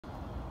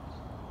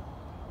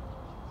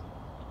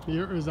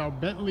Here is our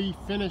Bentley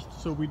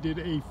finished. So we did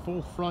a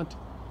full front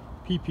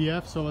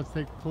PPF. So let's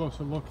take a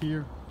closer look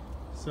here.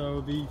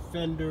 So the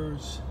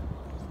fenders,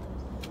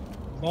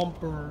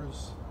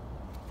 bumpers,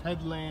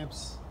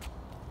 headlamps,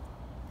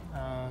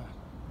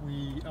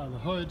 the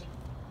hood,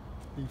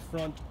 the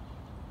front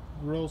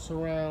grille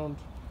surround,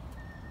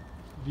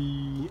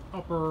 the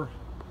upper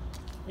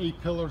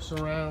A-pillar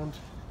surround,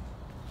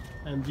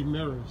 and the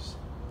mirrors.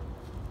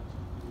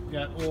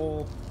 Got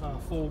all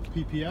full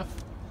PPF,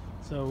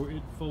 so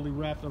it fully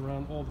wrapped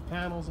around all the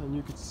panels, and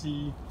you can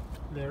see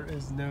there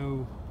is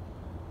no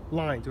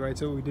lines, right?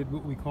 So we did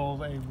what we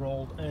call a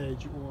rolled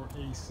edge or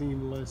a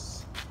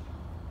seamless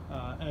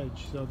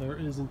edge. So there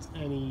isn't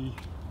any,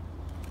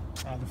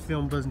 the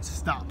film doesn't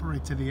stop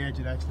right to the edge,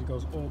 it actually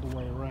goes all the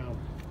way around.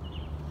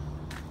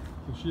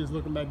 So she is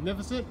looking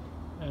magnificent,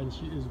 and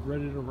she is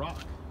ready to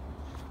rock.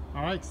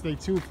 All right, stay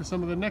tuned for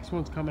some of the next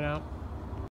ones coming out.